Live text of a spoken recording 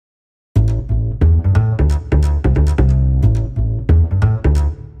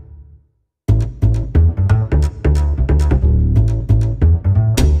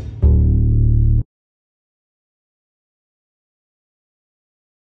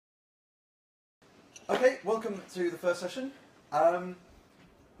Okay, welcome to the first session.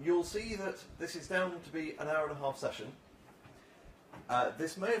 You'll see that this is down to be an hour-and-a-half session.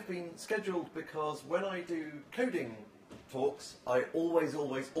 This may have been scheduled because when I do coding talks, I always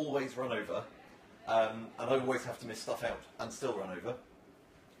run over, and I always have to miss stuff out and still run over.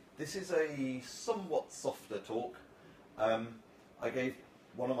 This is a somewhat softer talk. I gave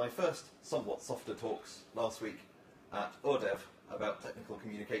one of my first somewhat softer talks last week at Urdev about technical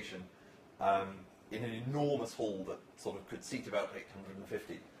communication in an enormous hall that sort of could seat about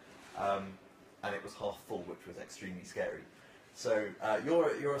 850, and it was half full, which was extremely scary. So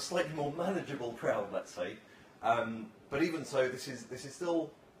you're a slightly more manageable crowd, let's say, but even so, this is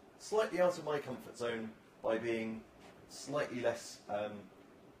still slightly out of my comfort zone by being slightly less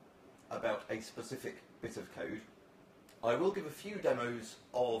about a specific bit of code. I will give a few demos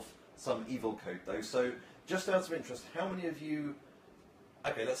of some evil code though, so just out of interest, how many of you,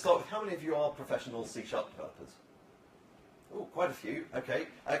 okay, let's start with how many of you are professional C# developers? Oh, quite a few, okay.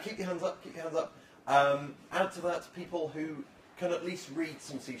 Keep your hands up, keep your hands up. Add to that people who can at least read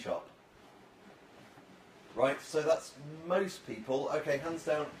some C#. Right, so that's most people. Okay, hands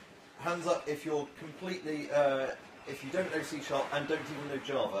down, hands up if you're completely, if you don't know C# and don't even know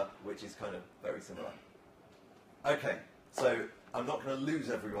Java, which is kind of very similar. Okay, so I'm not going to lose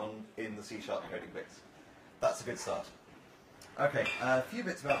everyone in the C# coding bits. That's a good start. Okay, a few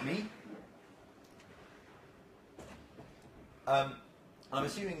bits about me. I'm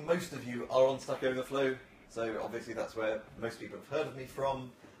assuming most of you are on Stack Overflow, so obviously that's where most people have heard of me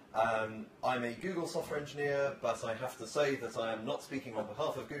from. I'm a Google software engineer, but I have to say that I am not speaking on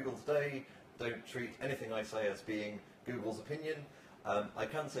behalf of Google today. Don't treat anything I say as being Google's opinion. I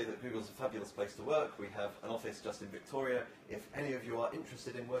can say that Google's a fabulous place to work. We have an office just in Victoria. If any of you are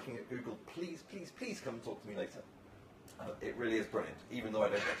interested in working at Google, please, please, please come and talk to me later. It really is brilliant, even though I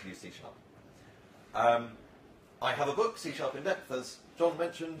don't get to use C#. I have a book, C# in Depth, as John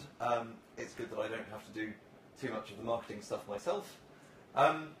mentioned. It's good that I don't have to do too much of the marketing stuff myself.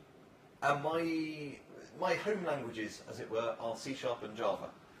 And my home languages, as it were, are C# and Java.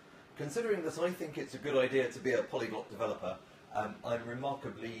 Considering that I think it's a good idea to be a polyglot developer, I'm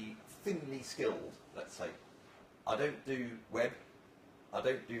remarkably thinly skilled, let's say. I don't do web, I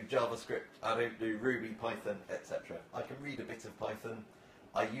don't do JavaScript, I don't do Ruby, Python, etc. I can read a bit of Python.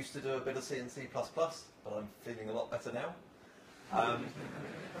 I used to do a bit of C and C++, but I'm feeling a lot better now.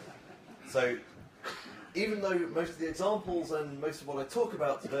 So, even though most of the examples and most of what I talk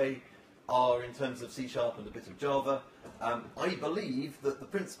about today are in terms of C# and a bit of Java, I believe that the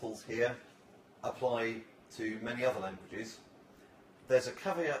principles here apply to many other languages. There's a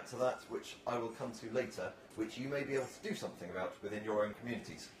caveat to that which I will come to later, which you may be able to do something about within your own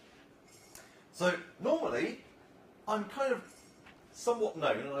communities. So normally, I'm kind of somewhat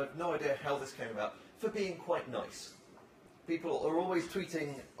known, and I have no idea how this came about, for being quite nice. People are always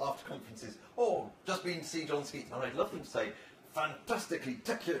tweeting after conferences, oh, just been to see Jon Skeet, and I'd love them to say, fantastically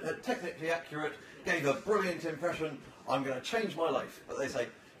technically accurate, gave a brilliant impression, I'm going to change my life. But they say,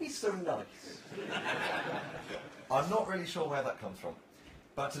 he's so nice. I'm not really sure where that comes from.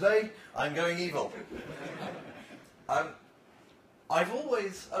 But today, I'm going evil. I've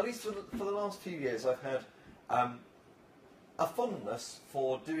always, at least for the last few years, I've had a fondness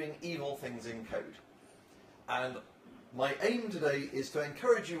for doing evil things in code. And my aim today is to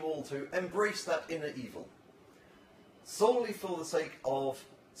encourage you all to embrace that inner evil. Solely for the sake of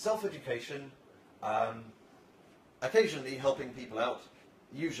self-education, occasionally helping people out,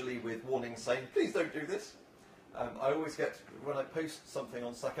 usually with warnings saying, please don't do this. I always get, when I post something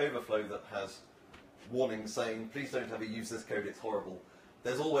on Stack Overflow that has warnings saying, please don't ever use this code, it's horrible,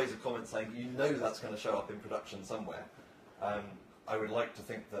 there's always a comment saying, you know that's going to show up in production somewhere. I would like to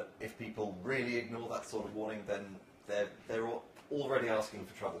think that if people really ignore that sort of warning, then they're already asking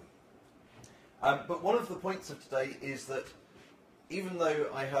for trouble. But one of the points of today is that even though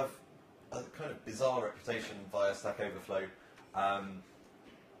I have a kind of bizarre reputation via Stack Overflow,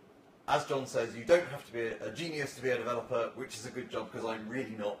 as John says, you don't have to be a genius to be a developer, which is a good job because I'm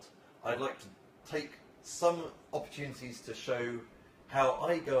really not. I'd like to take some opportunities to show how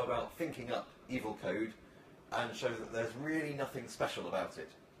I go about thinking up evil code and show that there's really nothing special about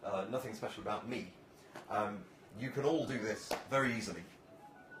it, nothing special about me. You can all do this very easily.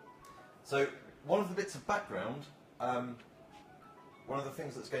 So one of the bits of background, one of the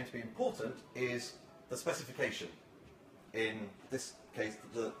things that's going to be important is the specification. In this case,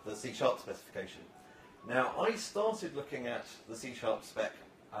 the C# specification. Now, I started looking at the C# spec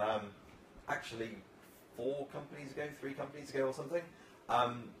actually 3 companies ago or something,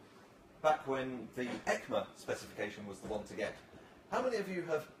 back when the ECMA specification was the one to get. How many of you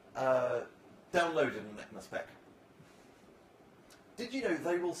have downloaded an ECMA spec. Did you know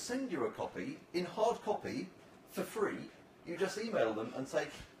they will send you a copy, in hard copy, for free? You just email them and say,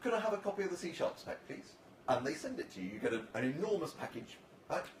 could I have a copy of the C# spec, please? And they send it to you. You get an enormous package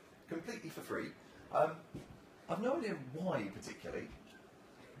back, completely for free. I've no idea why particularly,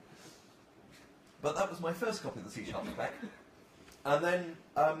 but that was my first copy of the C# spec. And then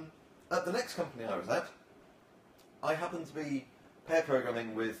at the next company I was at, I happened to be pair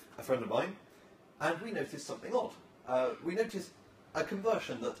programming with a friend of mine, and we noticed something odd. We noticed a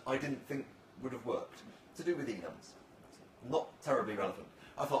conversion that I didn't think would have worked, to do with enums. Not terribly relevant.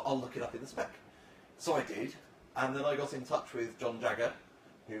 I thought, I'll look it up in the spec. So I did, and then I got in touch with John Jagger,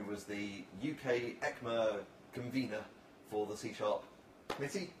 who was the UK ECMA convener for the C#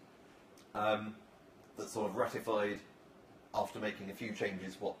 committee, that sort of ratified, after making a few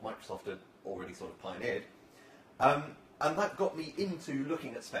changes, what Microsoft had already sort of pioneered. And that got me into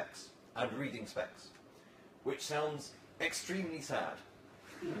looking at specs and reading specs, which sounds extremely sad.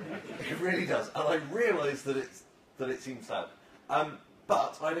 It really does, and I realise that it seems sad.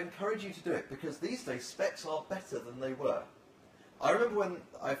 But I'd encourage you to do it, because these days specs are better than they were. I remember when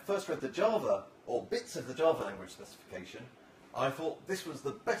I first read the Java, or bits of the Java language specification, I thought this was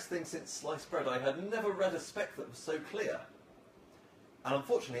the best thing since sliced bread. I had never read a spec that was so clear. And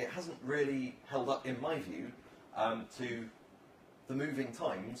unfortunately, it hasn't really held up, in my view, to the moving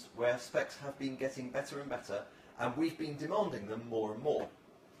times where specs have been getting better and better, and we've been demanding them more and more.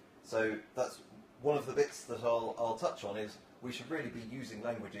 So that's one of the bits that I'll touch on, is we should really be using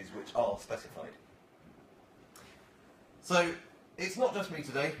languages which are specified. So it's not just me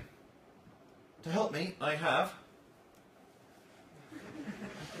today. To help me, I have...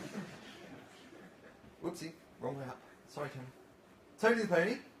 Whoopsie, wrong way up. Sorry, Tony. Tony the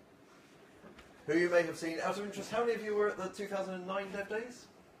Pony, who you may have seen. Out of interest, how many of you were at the 2009 Dev Days?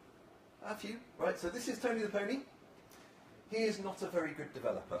 A few. Right, so this is Tony the Pony. He is not a very good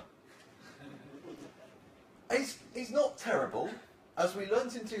developer. He's not terrible. As we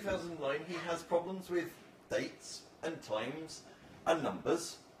learnt in 2009, he has problems with dates and times and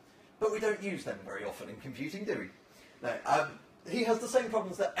numbers, but we don't use them very often in computing, do we? No, he has the same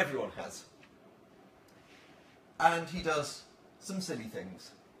problems that everyone has. And he does some silly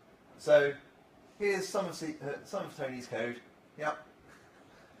things. So here's some of Tony's code. Yep.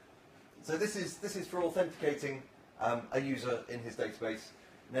 So this is for authenticating a user in his database.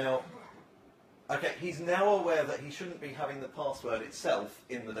 Now, okay, he's now aware that he shouldn't be having the password itself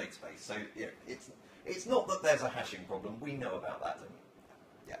in the database. So yeah, it's not that there's a hashing problem. We know about that, don't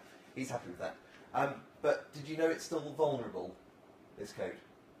we? Yeah, he's happy with that. But did you know it's still vulnerable, this code?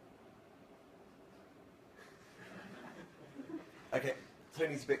 Okay,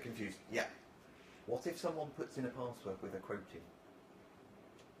 Tony's a bit confused. Yeah. What if someone puts in a password with a quote in?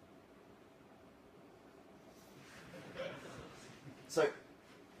 So,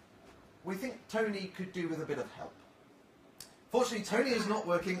 we think Tony could do with a bit of help. Fortunately, Tony is not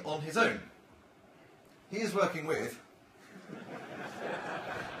working on his own. He is working with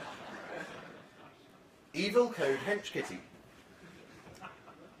Evil Code Hench Kitty.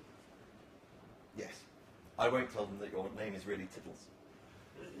 Yes. I won't tell them that your name is really Tiddles.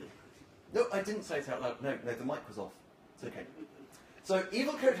 No, I didn't say it out loud. No, the mic was off. It's okay. So,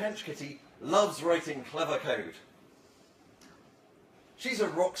 Evil Code Hench Kitty loves writing clever code. She's a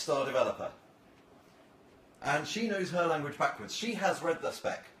rock star developer. And she knows her language backwards. She has read the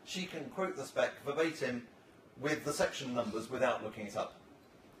spec. She can quote the spec verbatim with the section numbers without looking it up.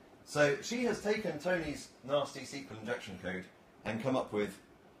 So she has taken Tony's nasty SQL injection code and come up with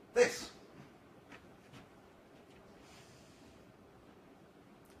this.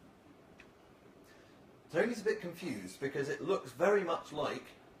 Tony's a bit confused because it looks very much like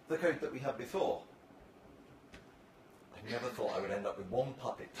the code that we had before. I never thought I would end up with one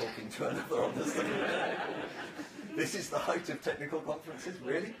puppet talking to another on the stage. This is the height of technical conferences,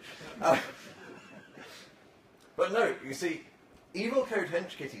 really? But no, you see, Evil Code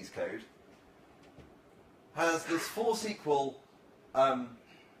Hench Kitty's code has this for SQL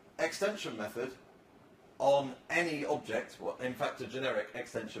extension method on any object, well, in fact a generic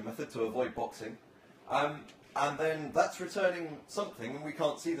extension method to avoid boxing. And then that's returning something, and we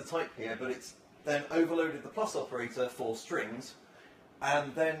can't see the type here, but it's then overloaded the plus operator for strings,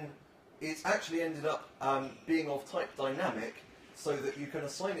 and then it's actually ended up being of type dynamic, so that you can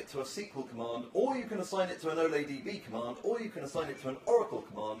assign it to a SQL command, or you can assign it to an OLADB command, or you can assign it to an Oracle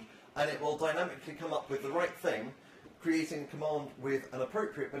command, and it will dynamically come up with the right thing, creating a command with an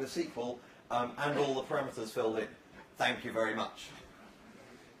appropriate bit of SQL and all the parameters filled in. Thank you very much.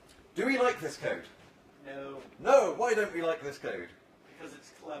 Do we like this code? No. No, why don't we like this code? because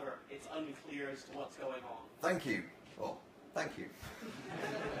it's clever. It's unclear as to what's going on. Thank you. Well, thank you.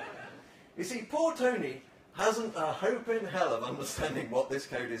 You see, poor Tony hasn't a hope in hell of understanding what this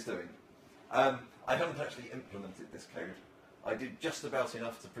code is doing. I haven't actually implemented this code. I did just about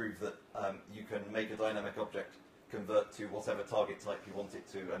enough to prove that you can make a dynamic object convert to whatever target type you want it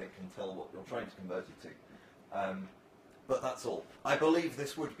to, and it can tell what you're trying to convert it to. But that's all. I believe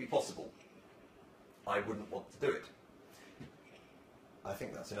this would be possible. I wouldn't want to do it. I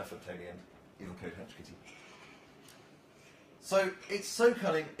think that's enough of Tony and Evil Code Hatch Kitty. So, it's so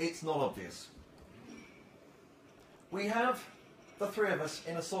cunning, it's not obvious. We have the three of us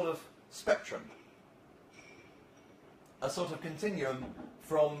in a sort of spectrum. A sort of continuum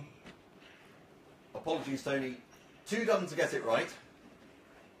from, apologies Tony, too dumb to get it right,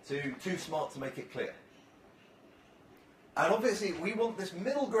 to too smart to make it clear. And obviously we want this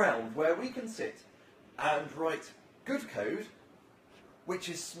middle ground where we can sit and write good code, which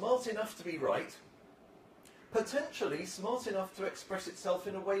is smart enough to be right, potentially smart enough to express itself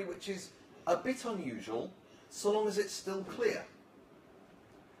in a way which is a bit unusual, so long as it's still clear.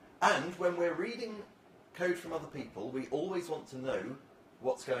 And when we're reading code from other people, we always want to know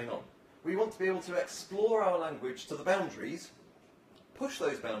what's going on. We want to be able to explore our language to the boundaries, push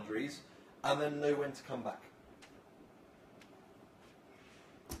those boundaries, and then know when to come back.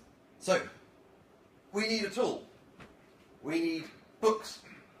 So, we need a tool. We need books.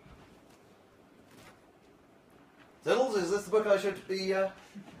 Diddles, is this the book I should be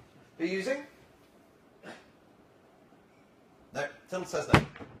using? No, Tiddles says no.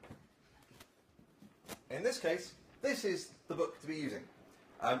 In this case, this is the book to be using.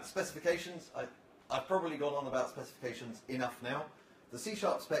 Specifications, I've probably gone on about specifications enough now. The C#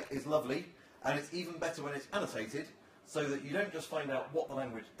 spec is lovely, and it's even better when it's annotated, so that you don't just find out what the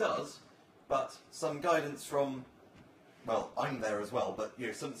language does, but some guidance from, well, I'm there as well, but you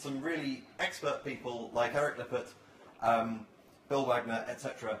know, some really expert people like Eric Lippert, Bill Wagner,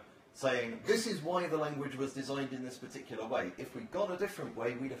 etc., saying this is why the language was designed in this particular way. If we'd gone a different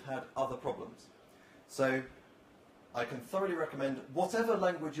way, we'd have had other problems. So I can thoroughly recommend, whatever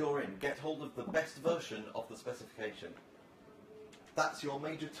language you're in, get hold of the best version of the specification. That's your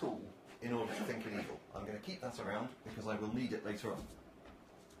major tool in order to think in evil. I'm going to keep that around because I will need it later on.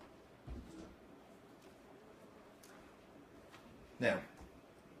 Now,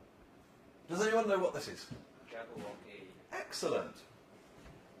 does anyone know what this is? Jabberwocky. Excellent.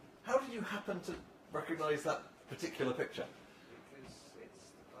 How did you happen to recognise that particular picture? Because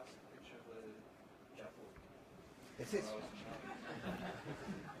it's the classic picture of a Jabberwocky. It is.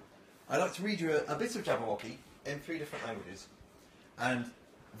 I'd like to read you a bit of Jabberwocky in 3 different languages. And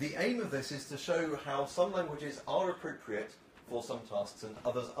the aim of this is to show how some languages are appropriate for some tasks and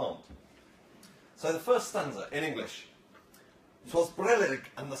others aren't. So the first stanza in English. 'Twas brillig,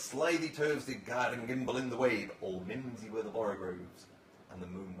 and the slithy toves did guard and gimble in the wave, all mimsy were the borogroves, and the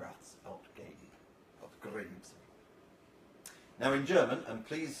moon rats outgraves. Now in German, and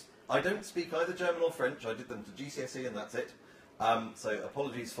please, I don't speak either German or French, I did them to GCSE and that's it, so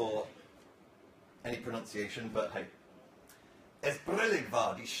apologies for any pronunciation, but hey. Es brillig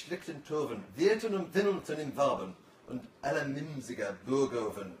war, die schlickten Toven, wirrten und windelten in Waben, und alle mimsiger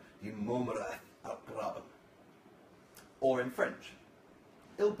Burgoven, die Murmerer outgraben. Or in French,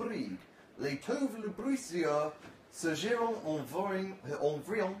 Il brigue, les tauves le bruisseur se gérant en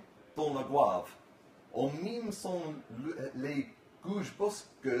vriant dans la goave. On mime sont les gouges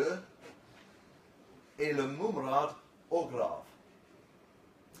bosqueux et le murmurade au grave.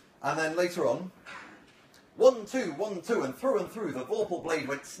 And then later on, 1, 2, 1, 2, and through the vorpal blade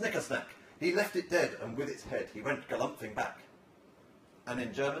went snicker-snack. He left it dead, and with its head he went galumphing back. And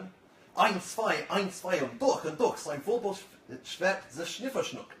in German, 1, 2, und durch sein Vorbuschschwert se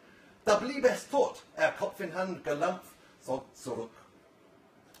Schnifferschnuck. Da blieb es tot, Kopf in Hand gelampft, so zurück.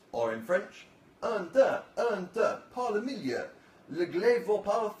 Or in French, 1, 2, par le milieu, le glaive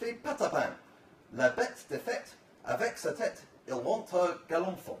vorpal fait patapin. La bête de fête, avec sa tête, il monte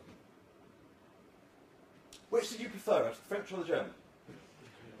galumphant. Which did you prefer, the French or the German?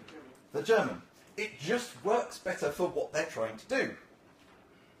 The German. It just works better for what they're trying to do.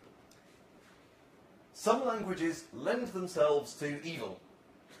 Some languages lend themselves to evil.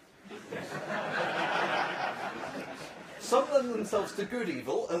 Some lend themselves to good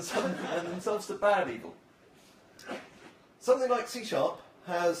evil, and some lend themselves to bad evil. Something like C#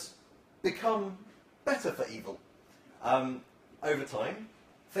 has become better for evil over time.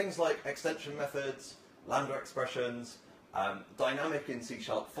 Things like extension methods, lambda expressions, dynamic in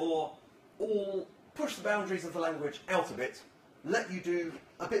C#4, all push the boundaries of the language out a bit, let you do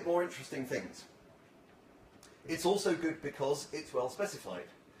a bit more interesting things. It's also good because it's well specified.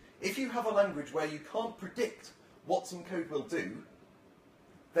 If you have a language where you can't predict what some code will do,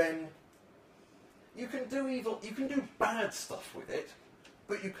 then you can do bad stuff with it,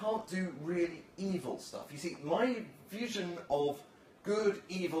 but you can't do really evil stuff. You see, my vision of good,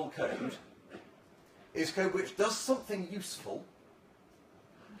 evil code is code which does something useful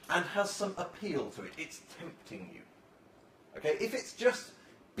and has some appeal to it. It's tempting you. Okay, if it's just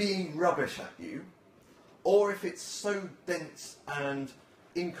being rubbish at you, or if it's so dense and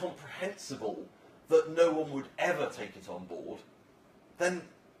incomprehensible that no one would ever take it on board, then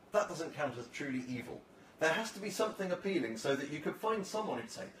that doesn't count as truly evil. There has to be something appealing so that you could find someone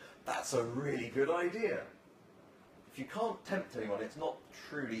who'd say, that's a really good idea. If you can't tempt anyone, it's not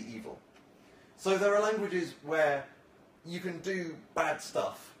truly evil. So there are languages where you can do bad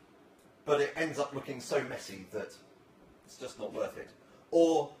stuff, but it ends up looking so messy that it's just not worth it.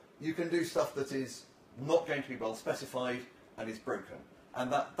 Or you can do stuff that is not going to be well specified and is broken.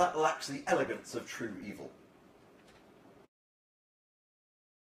 And that lacks the elegance of true evil.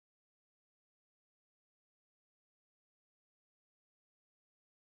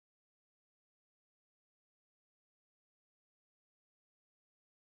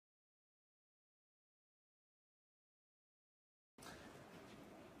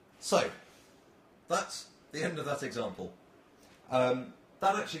 So, that's the end of that example.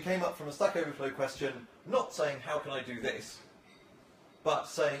 That actually came up from a Stack Overflow question, not saying, how can I do this, but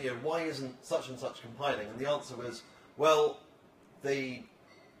saying, why isn't such and such compiling? And the answer was, well, the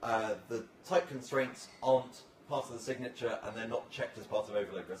type constraints aren't part of the signature and they're not checked as part of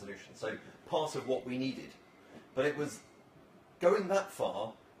overload resolution. So part of what we needed. But it was going that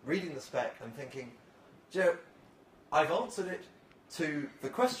far, reading the spec and thinking, Joe, I've answered it to the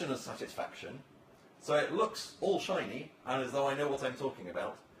questioner's satisfaction, so it looks all shiny and as though I know what I'm talking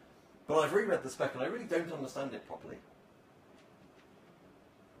about, but I've reread the spec and I really don't understand it properly.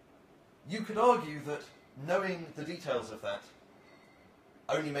 You could argue that knowing the details of that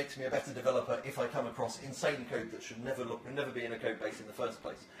only makes me a better developer if I come across insane code that should never be in a code base in the first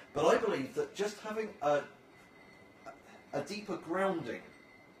place. But I believe that just having a deeper grounding,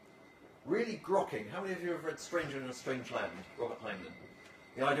 really grokking. How many of you have read Stranger in a Strange Land, Robert Heinlein?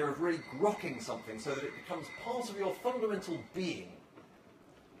 The idea of really grokking something so that it becomes part of your fundamental being.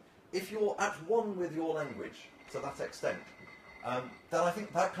 If you're at one with your language to that extent, then I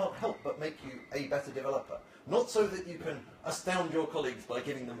think that can't help but make you a better developer. Not so that you can astound your colleagues by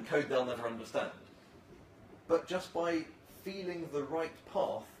giving them code they'll never understand, but just by feeling the right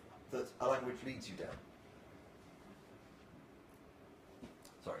path that a language leads you down.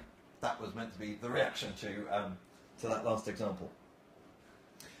 Sorry, that was meant to be the reaction to that last example.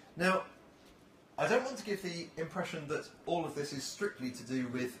 Now, I don't want to give the impression that all of this is strictly to do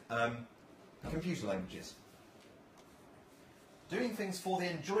with computer languages. Doing things for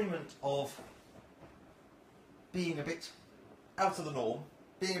the enjoyment of being a bit out of the norm,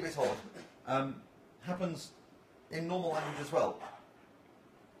 being a bit odd, happens in normal language as well.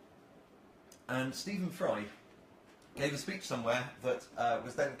 And Stephen Fry gave a speech somewhere that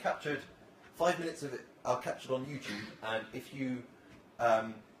was then captured. 5 minutes of it are captured on YouTube, and if you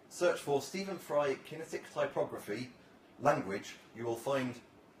search for Stephen Fry kinetic typography language, you will find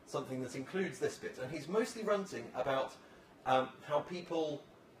something that includes this bit. And he's mostly ranting about how people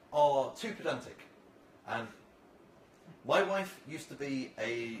are too pedantic. And my wife used to be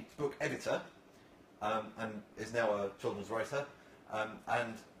a book editor and is now a children's writer.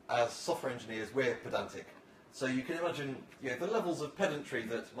 And as software engineers, we're pedantic. So you can imagine the levels of pedantry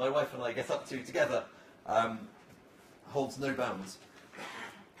that my wife and I get up to together holds no bounds.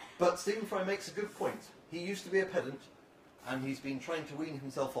 But Stephen Fry makes a good point. He used to be a pedant, and he's been trying to wean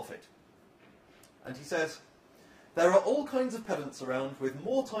himself off it. And he says, there are all kinds of pedants around with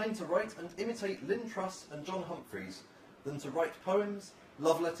more time to write and imitate Lynn Truss and John Humphreys than to write poems,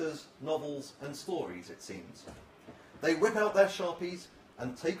 love letters, novels, and stories, it seems. They whip out their Sharpies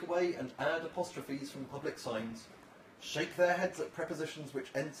and take away and add apostrophes from public signs, shake their heads at prepositions which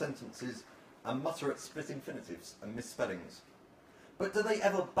end sentences, and mutter at split infinitives and misspellings. But do they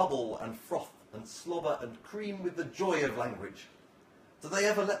ever bubble and froth and slobber and cream with the joy of language? Do they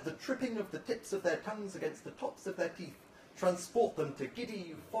ever let the tripping of the tips of their tongues against the tops of their teeth transport them to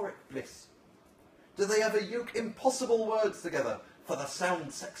giddy euphoric bliss? Do they ever yoke impossible words together for the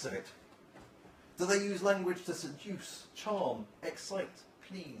sound sex of it? Do they use language to seduce, charm, excite,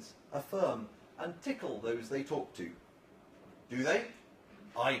 please, affirm, and tickle those they talk to? Do they?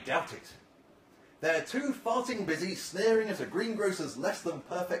 I doubt it. They're too farting busy sneering at a greengrocer's less than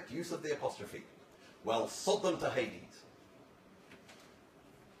perfect use of the apostrophe. Well, sod them to Hades.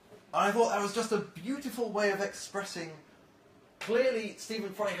 I thought that was just a beautiful way of expressing. Clearly,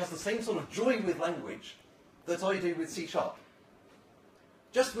 Stephen Fry has the same sort of joy with language that I do with C#.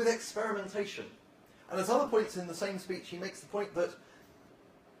 Just with experimentation. And at other points in the same speech, he makes the point that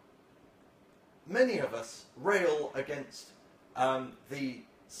many of us rail against the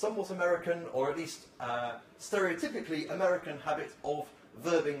somewhat American, or at least stereotypically American habit of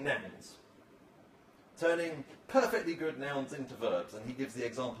verbing nouns. Turning perfectly good nouns into verbs, and he gives the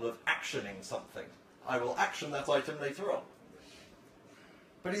example of actioning something. I will action that item later on.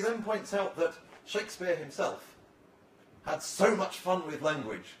 But he then points out that Shakespeare himself had so much fun with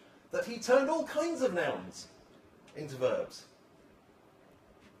language that he turned all kinds of nouns into verbs.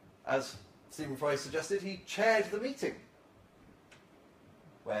 As Stephen Fry suggested, he chaired the meeting,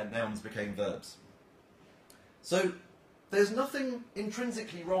 where nouns became verbs. So there's nothing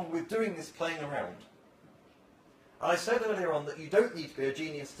intrinsically wrong with doing this playing around. I said earlier on that you don't need to be a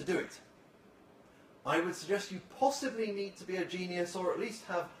genius to do it. I would suggest you possibly need to be a genius, or at least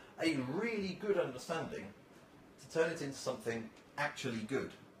have a really good understanding, to turn it into something actually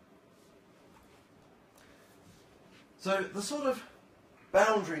good. So the sort of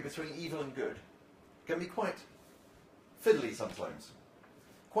boundary between evil and good can be quite fiddly sometimes,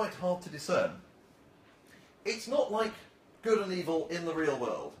 quite hard to discern. It's not like good and evil in the real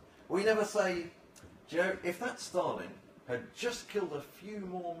world. We never say, do you know, if that Stalin had just killed a few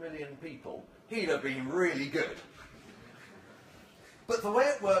more million people, he'd have been really good. But the way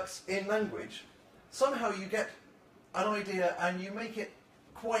it works in language, somehow you get an idea and you make it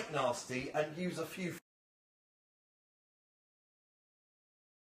quite nasty and use a few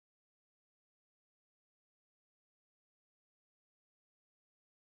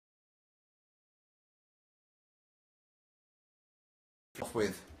off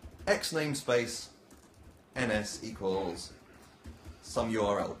with x namespace ns equals some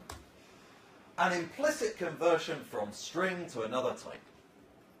URL. An implicit conversion from string to another type.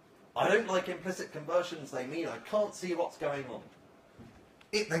 I don't like implicit conversions, they mean I can't see what's going on.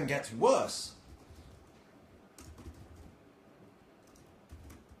 It then gets worse.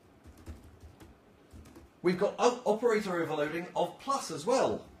 We've got operator overloading of plus as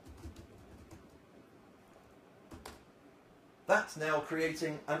well. That's now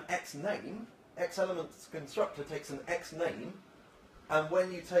creating an X name. X elements constructor takes an X name, and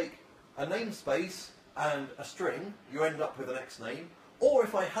when you take a namespace and a string, you end up with an X name. Or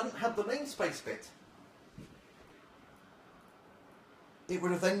if I hadn't had the namespace bit, it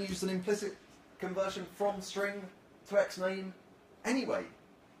would have then used an implicit conversion from string to X name anyway.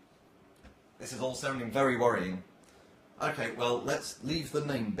 This is all sounding very worrying. Okay, well, let's leave the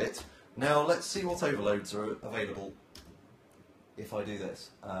name bit. Now let's see what overloads are available if I do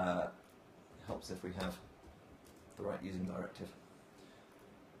this. Helps if we have the right using directive.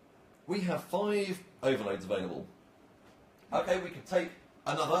 We have 5 overloads available. Okay, we could take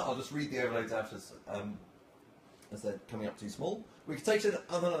another. I'll just read the overloads out as they're coming up too small. We could take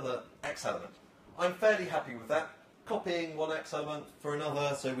another X element. I'm fairly happy with that. Copying one X element for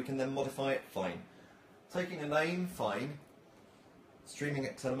another so we can then modify it, fine. Taking a name, fine. Streaming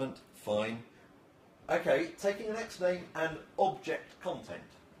X element, fine. Okay, taking an X name and object content.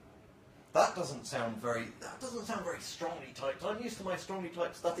 That doesn't sound very strongly typed. I'm used to my strongly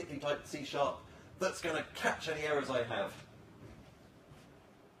typed, statically typed C# that's going to catch any errors I have.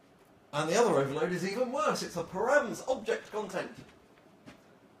 And the other overload is even worse. It's a params object content.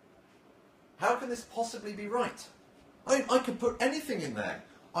 How can this possibly be right? I could put anything in there.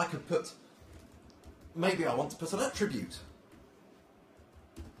 I could put, maybe I want to put an attribute.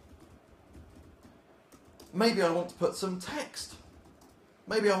 Maybe I want to put some text.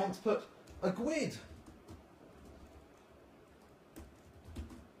 Maybe I want to put a GUID.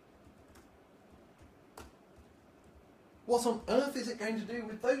 What on earth is it going to do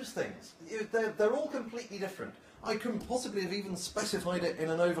with those things? They're all completely different. I couldn't possibly have even specified it in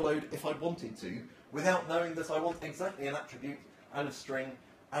an overload if I'd wanted to, without knowing that I want exactly an attribute and a string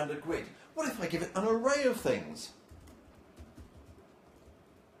and a GUID. What if I give it an array of things?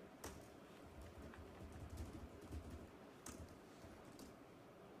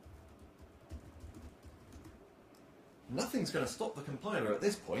 Nothing's going to stop the compiler at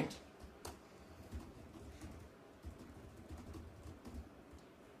this point.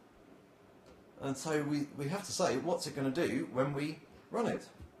 And so we have to say, what's it going to do when we run it?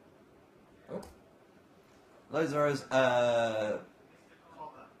 Oh. Loads of errors.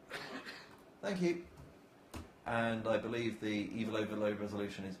 Thank you. And I believe the evil overload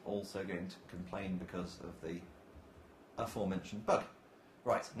resolution is also going to complain because of the aforementioned bug.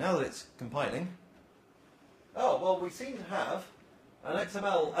 Right, now that it's compiling, oh, well, we seem to have an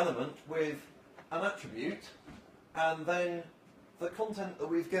XML element with an attribute, and then the content that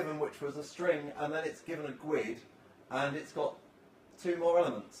we've given, which was a string, and then it's given a GUID, and it's got 2 more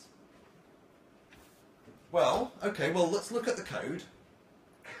elements. Well, okay, well, let's look at the code.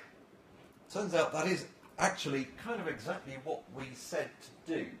 Turns out that is actually kind of exactly what we said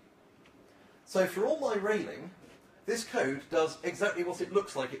to do. So for all my railing, this code does exactly what it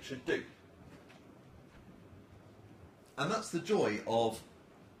looks like it should do. And that's the joy of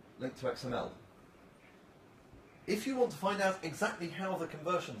Link to XML. If you want to find out exactly how the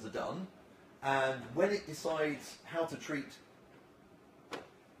conversions are done, and when it decides how to treat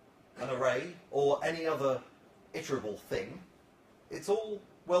an array or any other iterable thing, it's all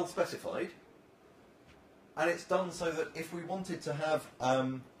well specified, and it's done so that if we wanted to have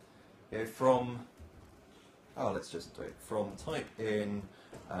let's just do it from type in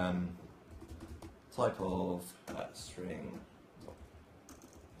type of string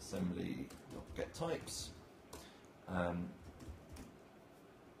assembly get types,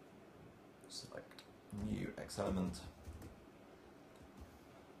 select new X element,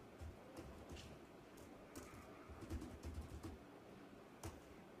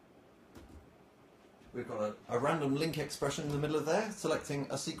 we've got a random link expression in the middle of there, selecting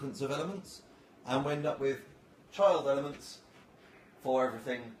a sequence of elements, and we end up with child elements for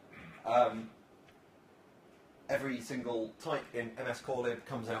everything. Every single type in MS Corelib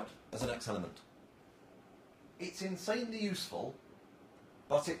comes out as an X element. It's insanely useful,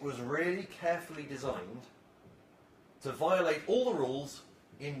 but it was really carefully designed to violate all the rules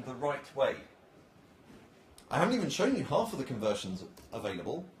in the right way. I haven't even shown you half of the conversions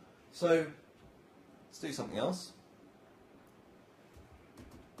available, so let's do something else.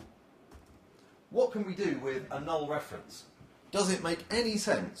 What can we do with a null reference? Does it make any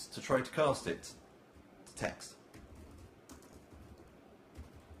sense to try to cast it to text?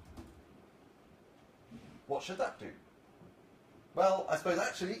 What should that do? Well, I suppose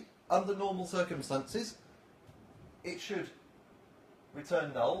actually, under normal circumstances, it should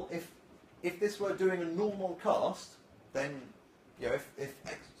return null. If this were doing a normal cast, then if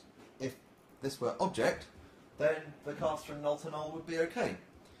this were object, then the cast from null to null would be okay.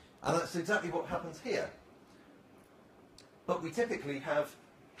 And that's exactly what happens here. But we typically have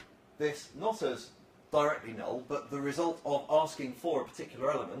this not as directly null, but the result of asking for a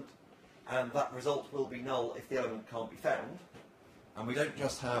particular element, and that result will be null if the element can't be found. And we don't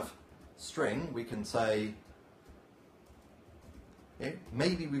just have string, we can say,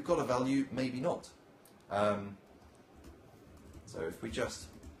 maybe we've got a value, maybe not. So if we just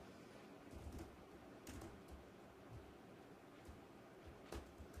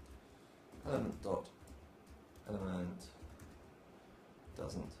element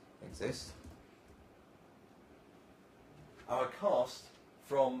doesn't exist, our cast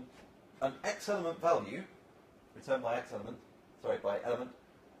from an X element value, returned by X element, by element,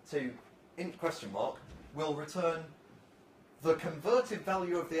 to int question mark, will return the converted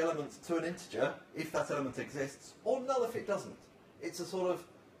value of the element to an integer if that element exists, or null if it doesn't. It's a sort of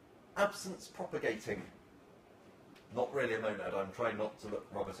absence propagating. Not really a monad. I'm trying not to look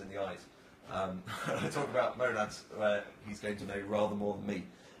Robert in the eyes. I talk about monads where he's going to know rather more than me.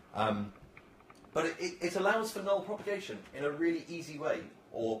 But it allows for null propagation in a really easy way,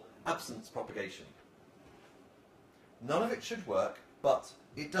 or absence propagation. None of it should work, but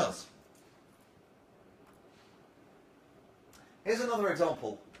it does. Here's another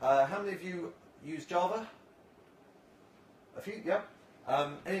example. How many of you use Java? A few, yep.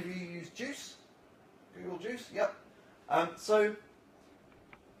 Any of you use Juice? Google Juice, yep. So,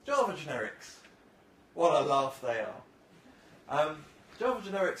 Java generics. What a laugh they are. Java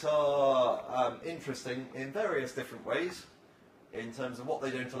generics are interesting in various different ways in terms of what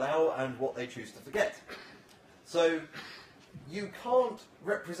they don't allow and what they choose to forget. So, you can't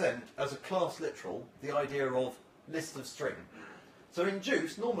represent as a class literal the idea of list of string. So in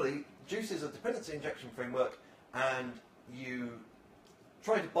Juice, normally, Juice is a dependency injection framework, and you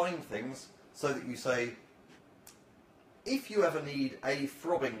try to bind things so that you say, if you ever need a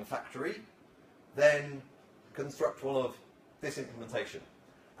throbbing factory, then construct one of this implementation.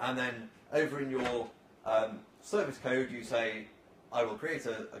 And then over in your service code, you say, I will create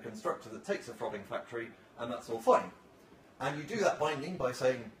a constructor that takes a throbbing factory, and that's all fine. And you do that binding by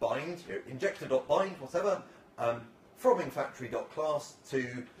saying bind, injector.bind, whatever, throbbingfactory.class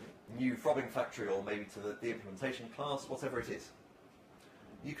to new throbbing factory, or maybe to the implementation class, whatever it is.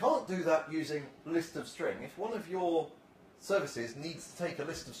 You can't do that using list of string. If one of your services needs to take a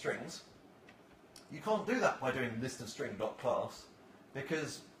list of strings, you can't do that by doing list of string.class,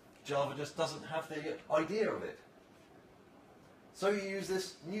 because Java just doesn't have the idea of it. So you use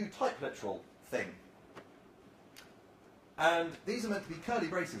this new type literal thing. And these are meant to be curly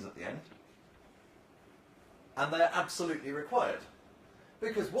braces at the end. And they're absolutely required.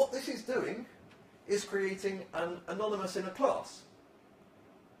 Because what this is doing is creating an anonymous inner class,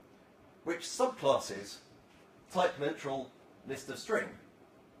 which subclasses type literal list of string.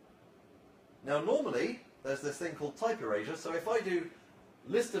 Now normally, there's this thing called type erasure, so if I do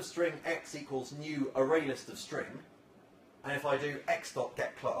list of string x equals new array list of string, and if I do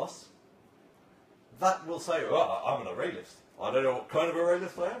x.getClass, that will say, oh, I'm an array list. I don't know what kind of array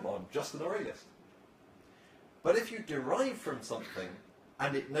list I am, I'm just an array list. But if you derive from something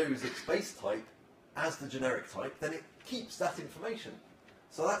and it knows its base type as the generic type, then it keeps that information.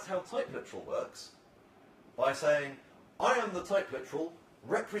 So that's how type literal works, by saying, I am the type literal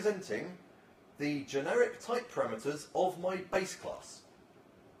representing the generic type parameters of my base class.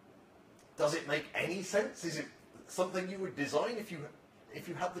 Does it make any sense? Is it something you would design if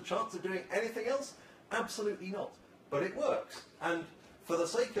you had the chance of doing anything else? Absolutely not. But it works. And for the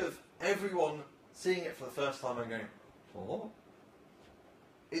sake of everyone seeing it for the first time and going, oh,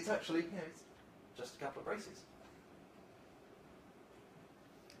 it's actually, it's just a couple of braces.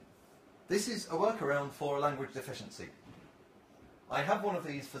 This is a workaround for a language deficiency. I have one of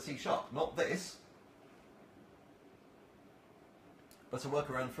these for C#, not this, but a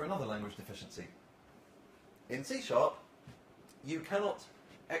workaround for another language deficiency. In C#, you cannot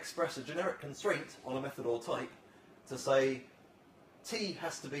express a generic constraint on a method or type to say T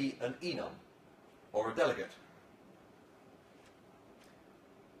has to be an enum or a delegate.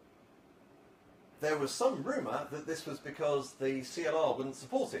 There was some rumour that this was because the CLR wouldn't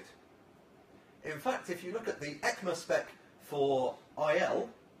support it. In fact, if you look at the ECMA spec for IL,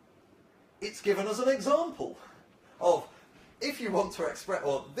 it's given as an example of if you want to express,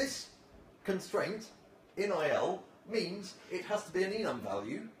 or this constraint in IL means it has to be an enum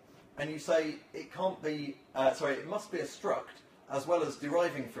value, and you say it can't be, it must be a struct as well as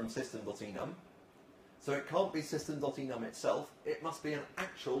deriving from system.enum. So it can't be system.enum itself, it must be an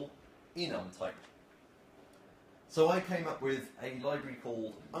actual enum type. So I came up with a library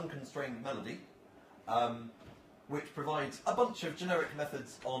called unconstrained melody, which provides a bunch of generic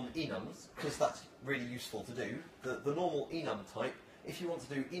methods on enums, because that's really useful to do. The normal enum type, if you want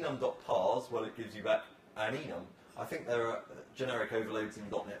to do enum.parse, well, it gives you back an enum. I think there are generic overloads in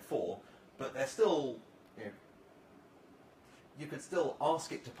 .NET 4, but they're still, you could still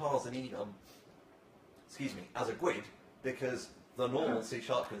ask it to parse an enum, as a GUID, because the normal C#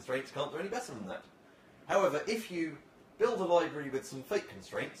 constraints can't do any better than that. However, if you build a library with some fake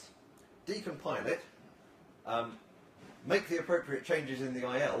constraints, decompile it, make the appropriate changes in the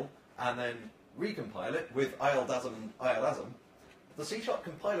IL, and then recompile it with ILDASM and ILASM, the C#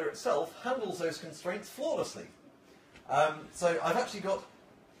 compiler itself handles those constraints flawlessly. So I've actually got,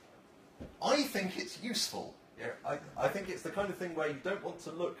 I think it's useful. I think it's the kind of thing where you don't want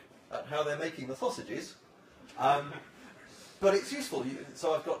to look at how they're making the sausages, but it's useful.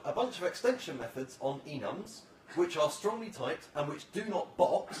 So I've got a bunch of extension methods on enums, which are strongly typed and which do not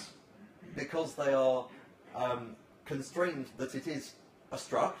box, because they are constrained that it is a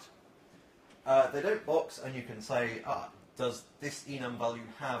struct. They don't box, and you can say, does this enum value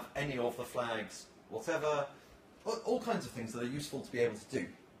have any of the flags, whatever, all kinds of things that are useful to be able to do,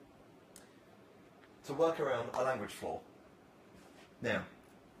 to work around a language flaw. Now,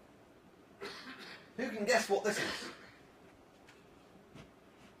 who can guess what this is?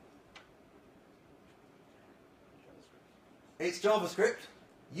 It's JavaScript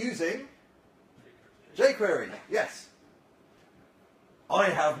using jQuery, yes. I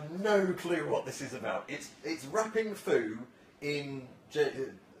have no clue what this is about. It's wrapping foo in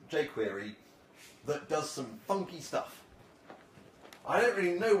jQuery that does some funky stuff. I don't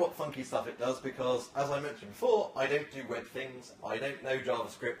really know what funky stuff it does because, as I mentioned before, I don't do web things, I don't know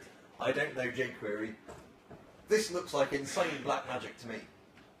JavaScript, I don't know jQuery. This looks like insane black magic to me.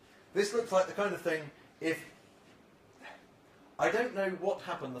 This looks like the kind of thing, if... I don't know what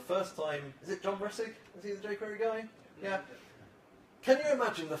happened the first time... Is it Jon Skeet? Is he the jQuery guy? Yeah. Can you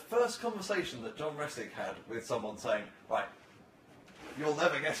imagine the first conversation that Jon Skeet had with someone saying, right, you'll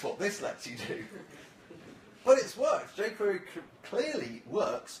never guess what this lets you do. But it's worked. jQuery clearly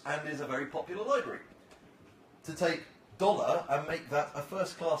works and is a very popular library. To take $, and make that a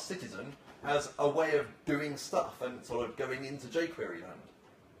first-class citizen as a way of doing stuff and sort of going into jQuery land.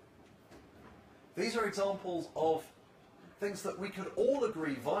 These are examples of things that we could all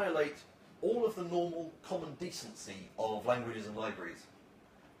agree violate all of the normal common decency of languages and libraries,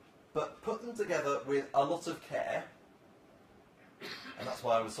 but put them together with a lot of care, and that's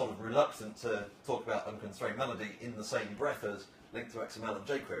why I was sort of reluctant to talk about unconstrained melody in the same breath as link to XML and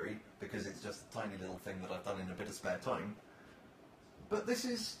jQuery because it's just a tiny little thing that I've done in a bit of spare time. But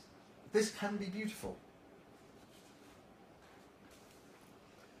this can be beautiful.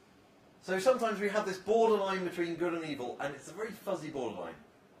 So sometimes we have this borderline between good and evil, and it's a very fuzzy borderline.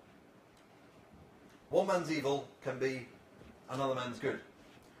 One man's evil can be another man's good.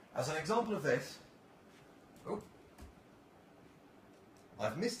 As an example of this, oh,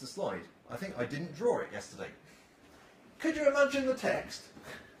 I've missed a slide. I think I didn't draw it yesterday. Could you imagine the text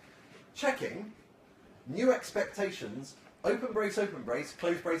checking new expectations, open brace,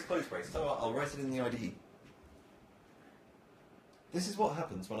 close brace, close brace? So I'll write it in the IDE. This is what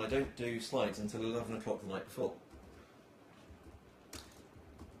happens when I don't do slides until 11 o'clock the night before.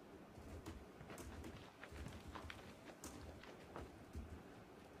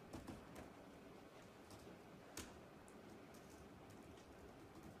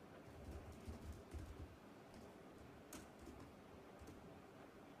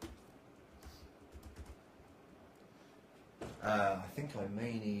 I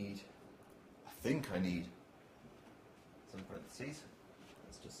think I need some parentheses.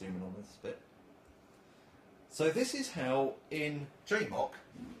 Let's just zoom in on this bit. So this is how in JMock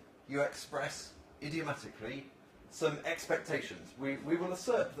you express idiomatically some expectations. We will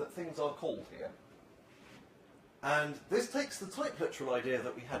assert that things are called here. And this takes the type literal idea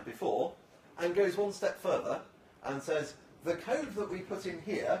that we had before and goes one step further and says the code that we put in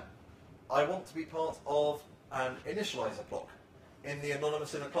here I want to be part of an initializer block in the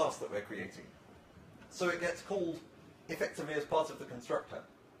anonymous inner class that we're creating. So it gets called effectively as part of the constructor.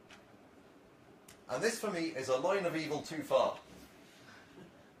 And this for me is a line of evil too far.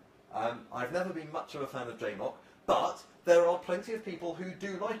 I've never been much of a fan of JMock, but there are plenty of people who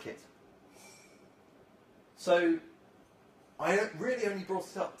do like it. So I really only brought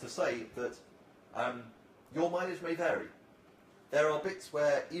it up to say that your mileage may vary. There are bits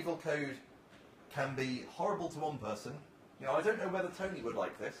where evil code can be horrible to one person. You know, I don't know whether Tony would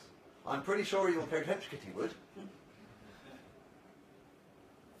like this. I'm pretty sure evil code HenchKitty would.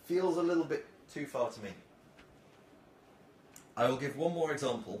 Feels a little bit too far to me. I will give one more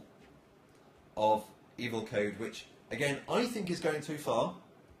example of evil code, which, again, I think is going too far.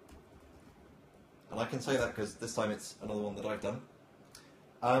 And I can say that because this time it's another one that I've done.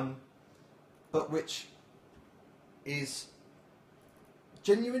 But which is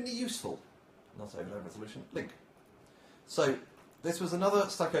genuinely useful. Not over low resolution. Link. So, this was another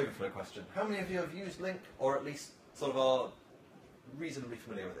Stack Overflow question. How many of you have used Link, or at least sort of are reasonably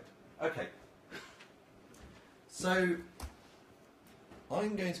familiar with it? Okay. So,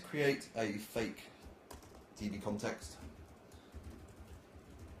 I'm going to create a fake DB context.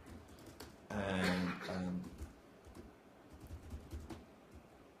 And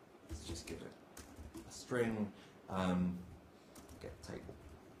let's just give it a string, get table.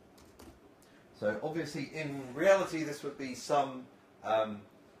 So obviously in reality this would be some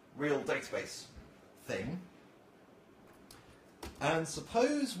real database thing. And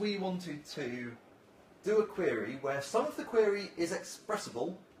suppose we wanted to do a query where some of the query is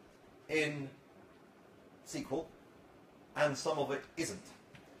expressible in SQL and some of it isn't.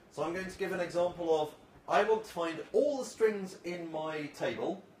 So I'm going to give an example of, I want to find all the strings in my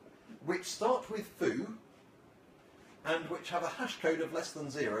table which start with foo and which have a hash code of less than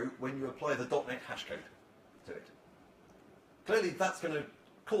 0 when you apply the .NET hash code to it. Clearly that's going to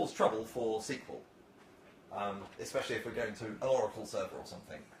cause trouble for SQL, especially if we're going to an Oracle server or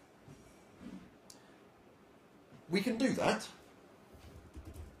something. We can do that,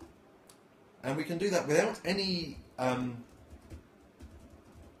 and we can do that without any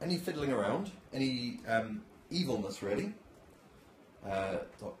fiddling around, any evilness really.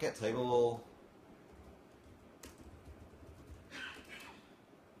 Get table.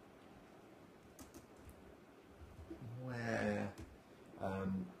 Where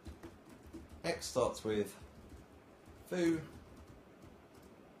x starts with foo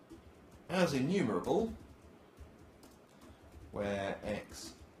as enumerable, where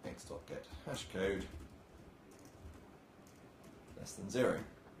x dot get hash code less than 0.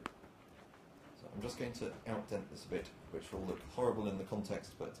 So I'm just going to outdent this a bit, which will look horrible in the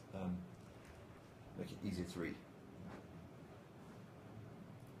context, but make it easier to read.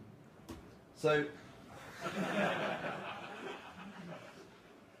 So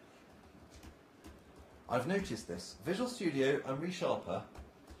I've noticed this. Visual Studio and ReSharper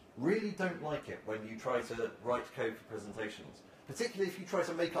really don't like it when you try to write code for presentations, particularly if you try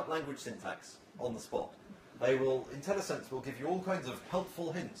to make up language syntax on the spot. They will, IntelliSense will give you all kinds of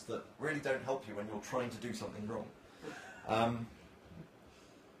helpful hints that really don't help you when you're trying to do something wrong.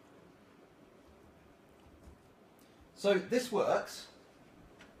 So this works,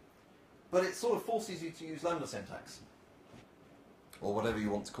 but it sort of forces you to use lambda syntax, or whatever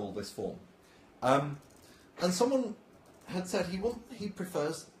you want to call this form. And someone had said he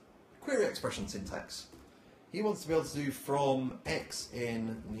prefers query expression syntax. He wants to be able to do from x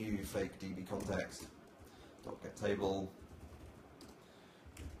in new fake db context dot get table,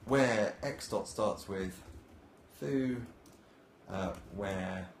 where x dot starts with foo,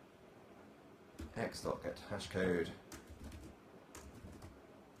 where x dot get hashcode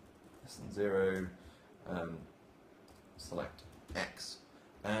less than 0, select x,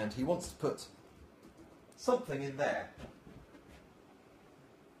 and he wants to put something in there.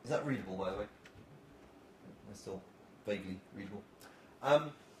 Is that readable, by the way? They're still vaguely readable.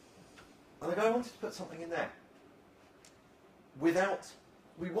 And the guy wanted to put something in there without.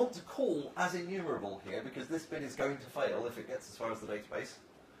 We want to call as enumerable here because this bit is going to fail if it gets as far as the database.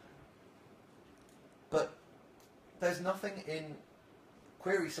 But there's nothing in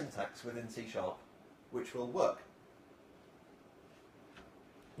query syntax within C# which will work.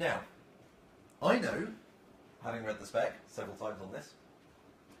 Now, I know, having read the spec several times on this,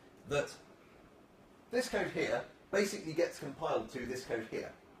 that this code here basically gets compiled to this code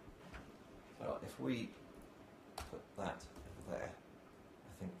here. So if we put that there,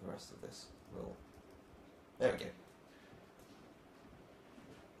 I think the rest of this will... There we go.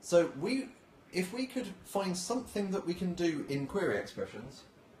 So if we could find something that we can do in query expressions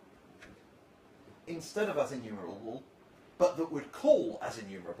instead of as enumerable, but that would call as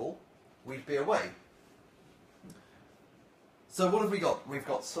enumerable, we'd be away. So what have we got? We've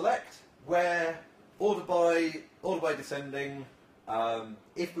got select, where, order by descending.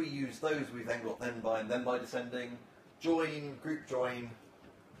 If we use those, we've then got then by and then by descending. Join, group join,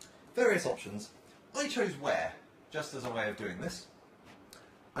 various options. I chose where, just as a way of doing this.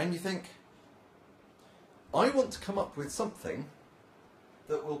 And you think, I want to come up with something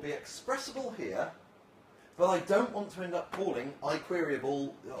that will be expressible here, but I don't want to end up calling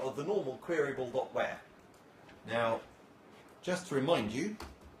iQueryable, or the normal queryable.where. Now, just to remind you,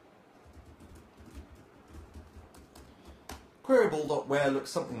 queryable.where looks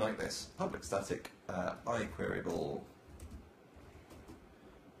something like this. Public static iQueryable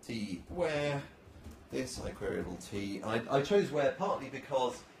t where, this iQueryable t. I chose where partly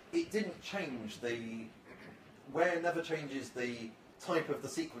because it didn't change the... Where never changes the type of the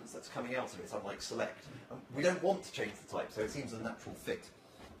sequence that's coming out of it, unlike select. We don't want to change the type, so it seems a natural fit.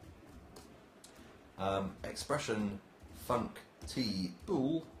 Expression func t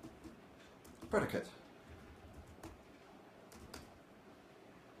bool predicate.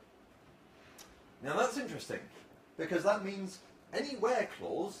 Now that's interesting, because that means any where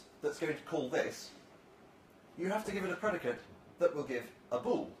clause that's going to call this, you have to give it a predicate that will give a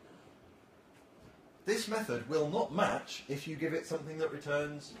bool. This method will not match if you give it something that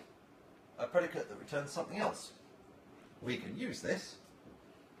returns a predicate that returns something else. We can use this.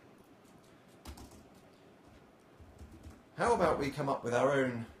 How about we come up with our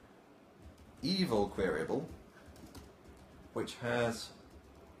own evil queryable, which has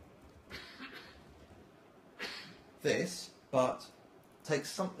this, but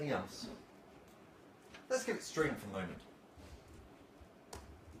takes something else. Let's give it string for the moment.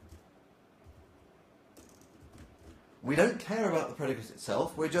 We don't care about the predicate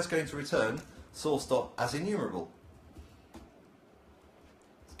itself, we're just going to return source dot as enumerable.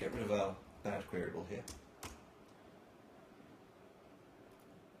 Let's get rid of our bad queryable here.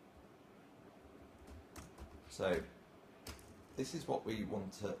 So this is what we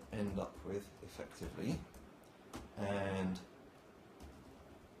want to end up with effectively, and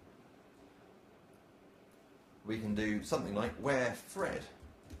we can do something like where Fred.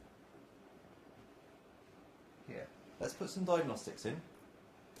 Here, let's put some diagnostics in.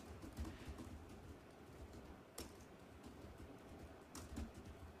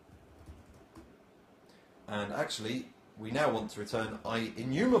 And actually, we now want to return I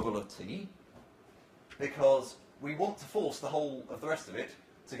enumerable of t, because we want to force the whole of the rest of it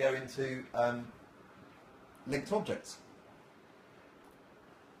to go into linked objects.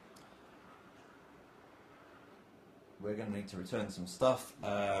 We're going to need to return some stuff.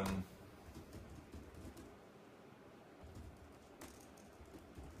 Oh.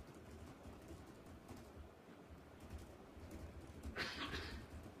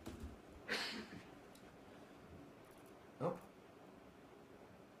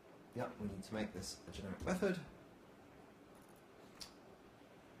 Yeah, we need to make this a generic method.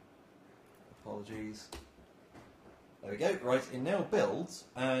 Apologies. There we go. Right, it now builds,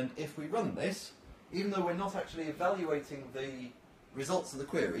 and if we run this, even though we're not actually evaluating the results of the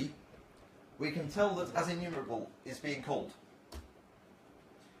query, we can tell that as enumerable is being called.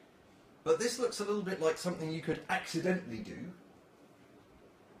 But this looks a little bit like something you could accidentally do.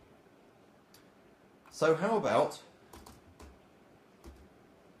 So how about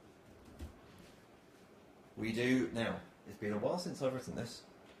we do now? It's been a while since I've written this.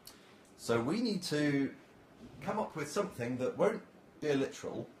 So we need to come up with something that won't be a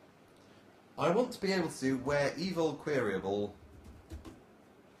literal. I want to be able to do where evil queryable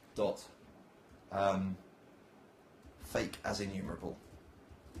dot fake as enumerable.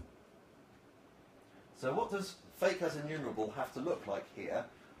 So what does fake as enumerable have to look like here?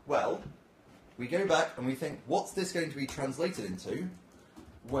 Well, we go back and we think, what's this going to be translated into?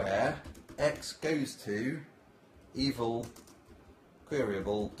 Where x goes to evil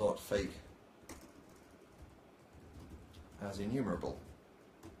queryable dot fake as enumerable.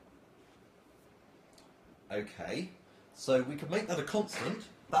 Okay, so we can make that a constant.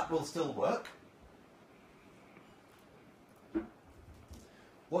 That will still work.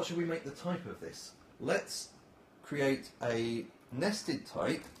 What should we make the type of this? Let's create a nested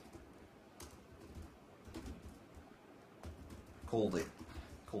type called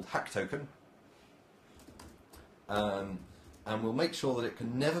hack token, and we'll make sure that it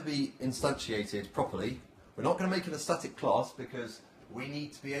can never be instantiated properly. We're not going to make it a static class because we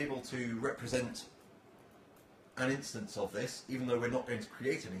need to be able to represent an instance of this, even though we're not going to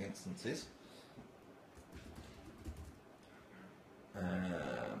create any instances.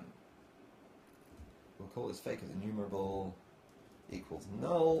 We'll call this fake as enumerable equals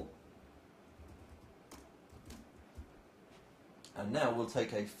null. And now we'll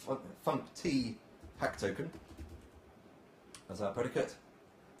take a funct hack token as our predicate.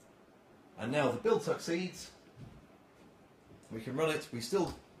 And now the build succeeds. We can run it. We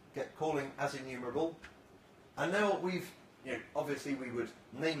still get calling as enumerable. And now we've, obviously we would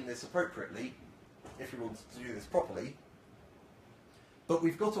name this appropriately if we wanted to do this properly. But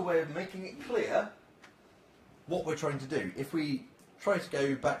we've got a way of making it clear what we're trying to do. If we try to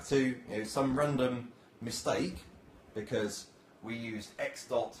go back to some random mistake because we used x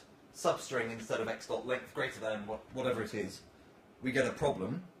dot substring instead of x dot length greater than whatever it is, we get a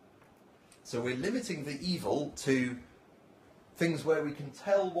problem. So we're limiting the evil to things where we can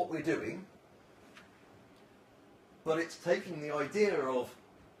tell what we're doing, but it's taking the idea of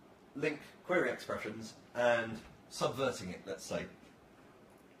link query expressions and subverting it, let's say.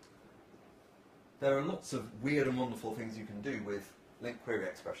 There are lots of weird and wonderful things you can do with link query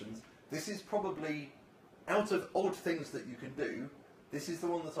expressions. This is probably, out of odd things that you can do, this is the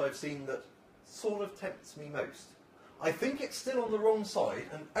one that I've seen that sort of tempts me most. I think it's still on the wrong side,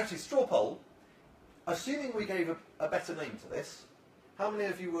 and actually straw poll, assuming we gave a better name to this, how many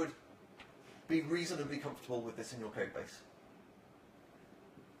of you would be reasonably comfortable with this in your code base?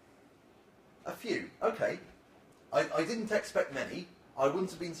 A few, okay. I didn't expect many. I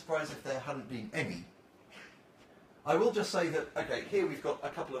wouldn't have been surprised if there hadn't been any. I will just say that, okay, here we've got a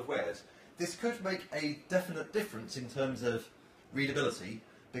couple of wheres. This could make a definite difference in terms of readability,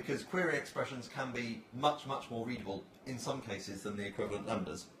 because query expressions can be much, much more readable in some cases than the equivalent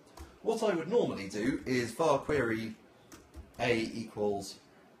lambdas. What I would normally do is var query a equals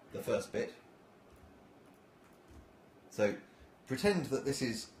the first bit. So pretend that this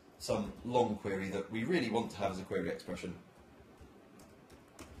is some long query that we really want to have as a query expression.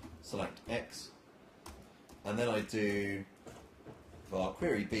 Select x, and then I do var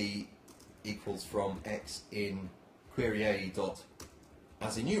query b equals from x in query a dot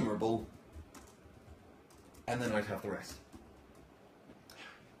as enumerable, and then I'd have the rest.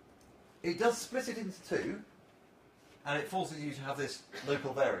 It does split it into two, and it forces you to have this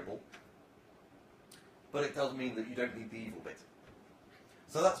local variable, but it does mean that you don't need the evil bit.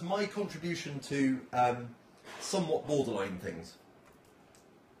 So that's my contribution to somewhat borderline things.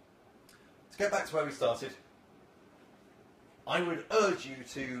 To get back to where we started, I would urge you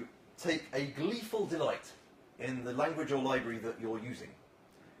to take a gleeful delight in the language or library that you're using.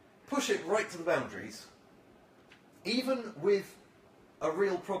 Push it right to the boundaries, even with a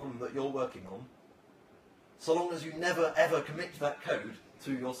real problem that you're working on, so long as you never ever commit that code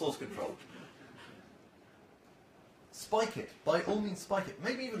to your source control. Spike it, by all means spike it.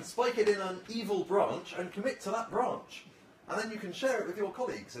 Maybe even spike it in an evil branch and commit to that branch. And then you can share it with your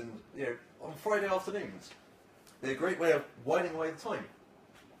colleagues and, on Friday afternoons. They're a great way of whiling away the time.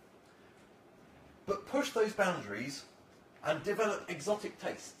 But push those boundaries and develop exotic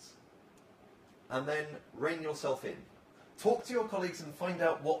tastes. And then rein yourself in. Talk to your colleagues and find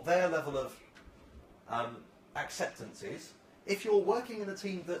out what their level of acceptance is. If you're working in a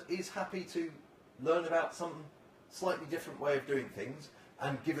team that is happy to learn about some slightly different way of doing things,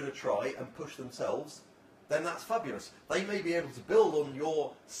 and give it a try and push themselves, then that's fabulous. They may be able to build on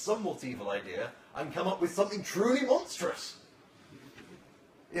your somewhat evil idea and come up with something truly monstrous.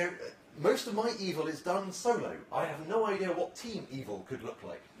 You know, most of my evil is done solo. I have no idea what team evil could look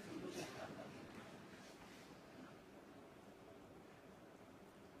like.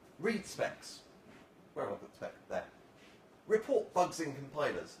 Read specs. Where have I put spec? There. Report bugs in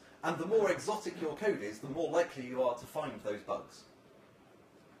compilers. And the more exotic your code is, the more likely you are to find those bugs.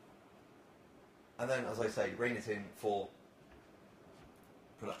 And then, as I say, rein it in for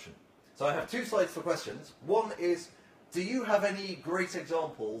production. So I have 2 slides for questions. One is, do you have any great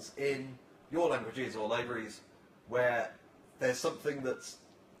examples in your languages or libraries where there's something that's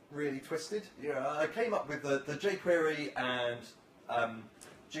really twisted? Yeah, I came up with the jQuery and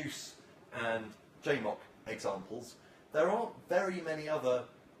Juice and JMock examples. There aren't very many other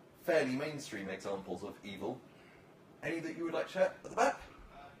fairly mainstream examples of evil. Any that you would like to share at the back?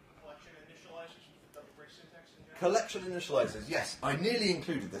 Collection initializers with double-break syntax in general. Collection initializers, yes. I nearly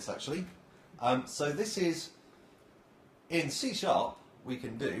included this actually. So this is, in C#, we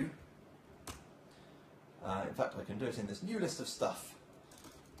can do, in fact I can do it in this new list of stuff.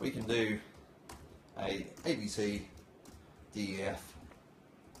 We can do a ABC, DEF,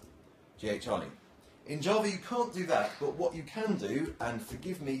 GHI. In Java you can't do that, but what you can do, and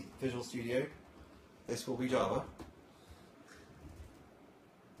forgive me Visual Studio, this will be Java.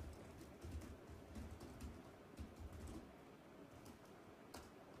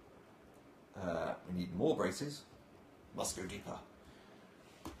 We need more braces, must go deeper.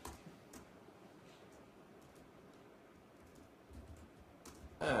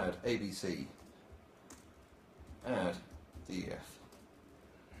 Add ABC, add DEF,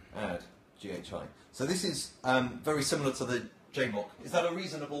 add GHI. So this is very similar to the JMock. Is that a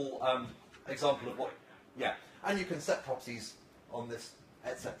reasonable example of what? Yeah. And you can set properties on this,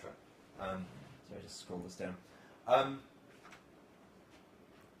 etc. Sorry, just scroll this down.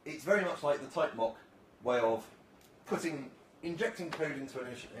 It's very much like the type mock way of injecting code into an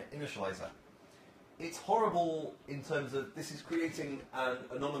initializer. It's horrible in terms of this is creating a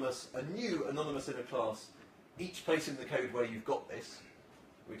new anonymous inner class each place in the code where you've got this,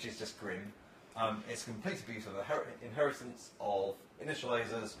 which is just grim. It's complete abuse of inheritance of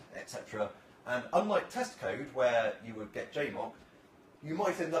initializers, etc. And unlike test code, where you would get JMock, you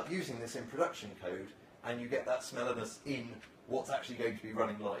might end up using this in production code, and you get that smelliness in what's actually going to be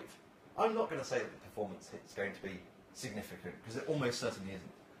running live. I'm not going to say that the performance hit is going to be significant, because it almost certainly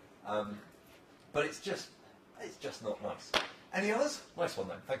isn't. But it's just not nice. Any others? Nice one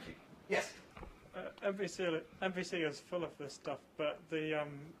then, thank you. Yes? MVC is full of this stuff, but the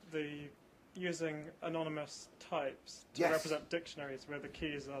using anonymous types to Yes. represent dictionaries where the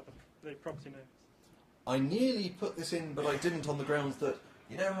keys are the property names. I nearly put this in, but I didn't on the grounds that,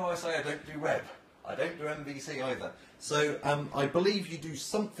 you know how I say I don't do web? I don't do MVC either. So I believe you do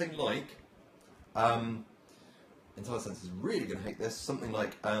something like, IntelliSense is really going to hate this, something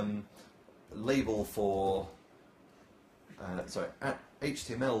like label for,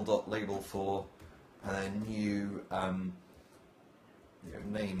 HTML.label for, and then new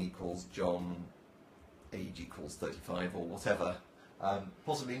name equals John, age equals 35 or whatever.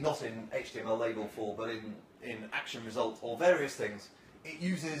 Possibly not in HTML label for, but in action result or various things. It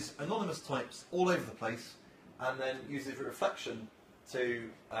uses anonymous types all over the place, and then uses reflection to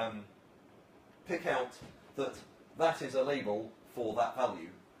pick out that that is a label for that value,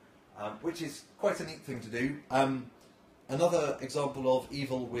 which is quite a neat thing to do. Another example of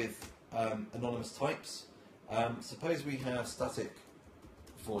evil with anonymous types. Suppose we have static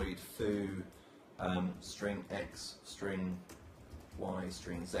void foo string x, string y,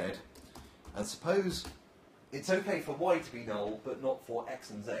 string z, and suppose it's okay for y to be null, but not for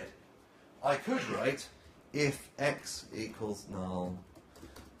x and z. I could write if x equals null,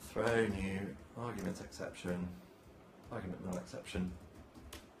 throw new argument exception, argument null exception,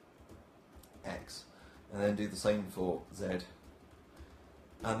 x, and then do the same for z.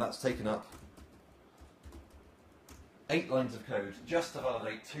 And that's taken up 8 lines of code just to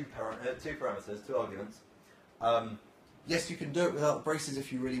validate two parameters, 2 arguments. Yes, you can do it without the braces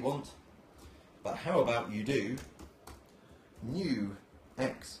if you really want, but how about you do new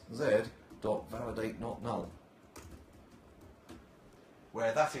xz dot validate not null,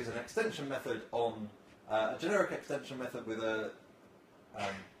 where that is an extension method on a generic extension method with a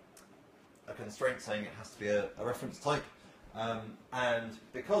constraint saying it has to be a reference type, and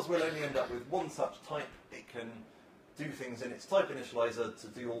because we'll only end up with one such type, it can do things in its type initializer to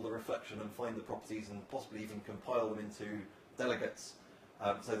do all the reflection and find the properties and possibly even compile them into delegates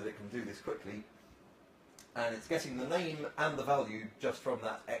so that it can do this quickly. and it's getting the name and the value just from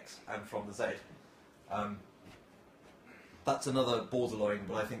that X and from the Z. That's another borderline,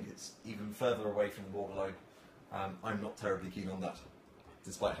 but I think it's even further away from the borderline. I'm not terribly keen on that,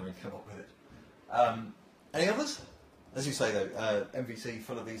 despite having come up with it. Any others? As you say, though, MVC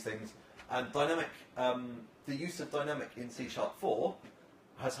full of these things, and dynamic. The use of dynamic in C#4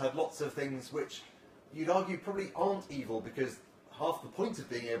 has had lots of things which you'd argue probably aren't evil, because half the point of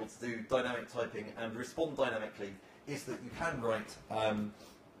being able to do dynamic typing and respond dynamically is that you can write,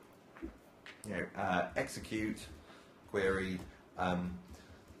 execute query,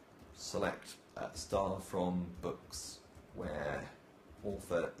 select star from books where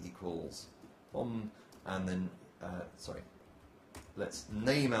author equals and then let's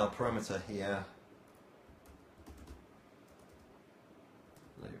name our parameter here.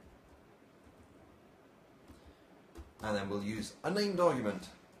 And then we'll use a named argument,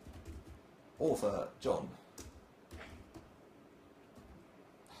 author John.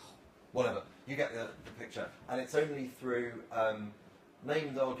 Whatever, you get the picture. And it's only through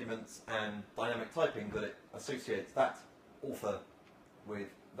named arguments and dynamic typing that it associates that author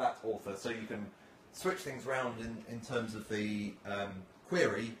with that author. So you can switch things around in terms of the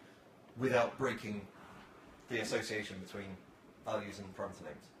query without breaking the association between values and parameter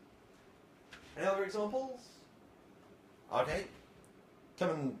names. Any other examples? Okay.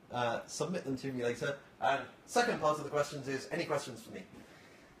 Come and submit them to me later. And second part of the questions is, any questions for me?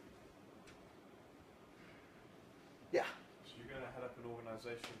 Yeah. So you're going to head up an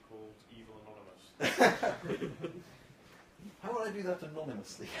organisation called Evil Anonymous. How would I do that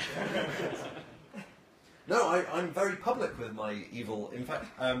anonymously? No, I'm very public with my evil. In fact,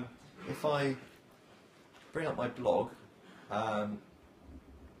 if I bring up my blog,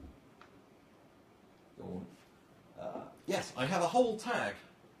 yes, I have a whole tag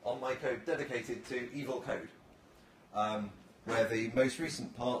on my code dedicated to evil code, where the most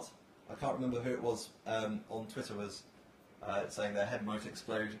recent part, I can't remember who it was on Twitter, was saying their head might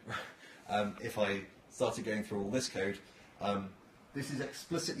explode if I started going through all this code. This is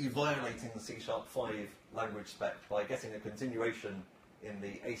explicitly violating the C#5 language spec by getting a continuation in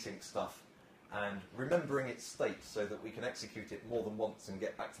the async stuff and remembering its state so that we can execute it more than once and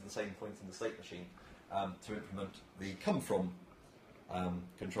get back to the same point in the state machine to implement the come from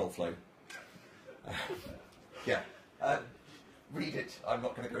control flow. Read it. I'm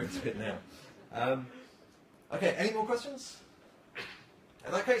not going to go into it now. Okay, any more questions?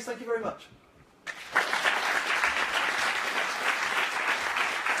 In that case, thank you very much.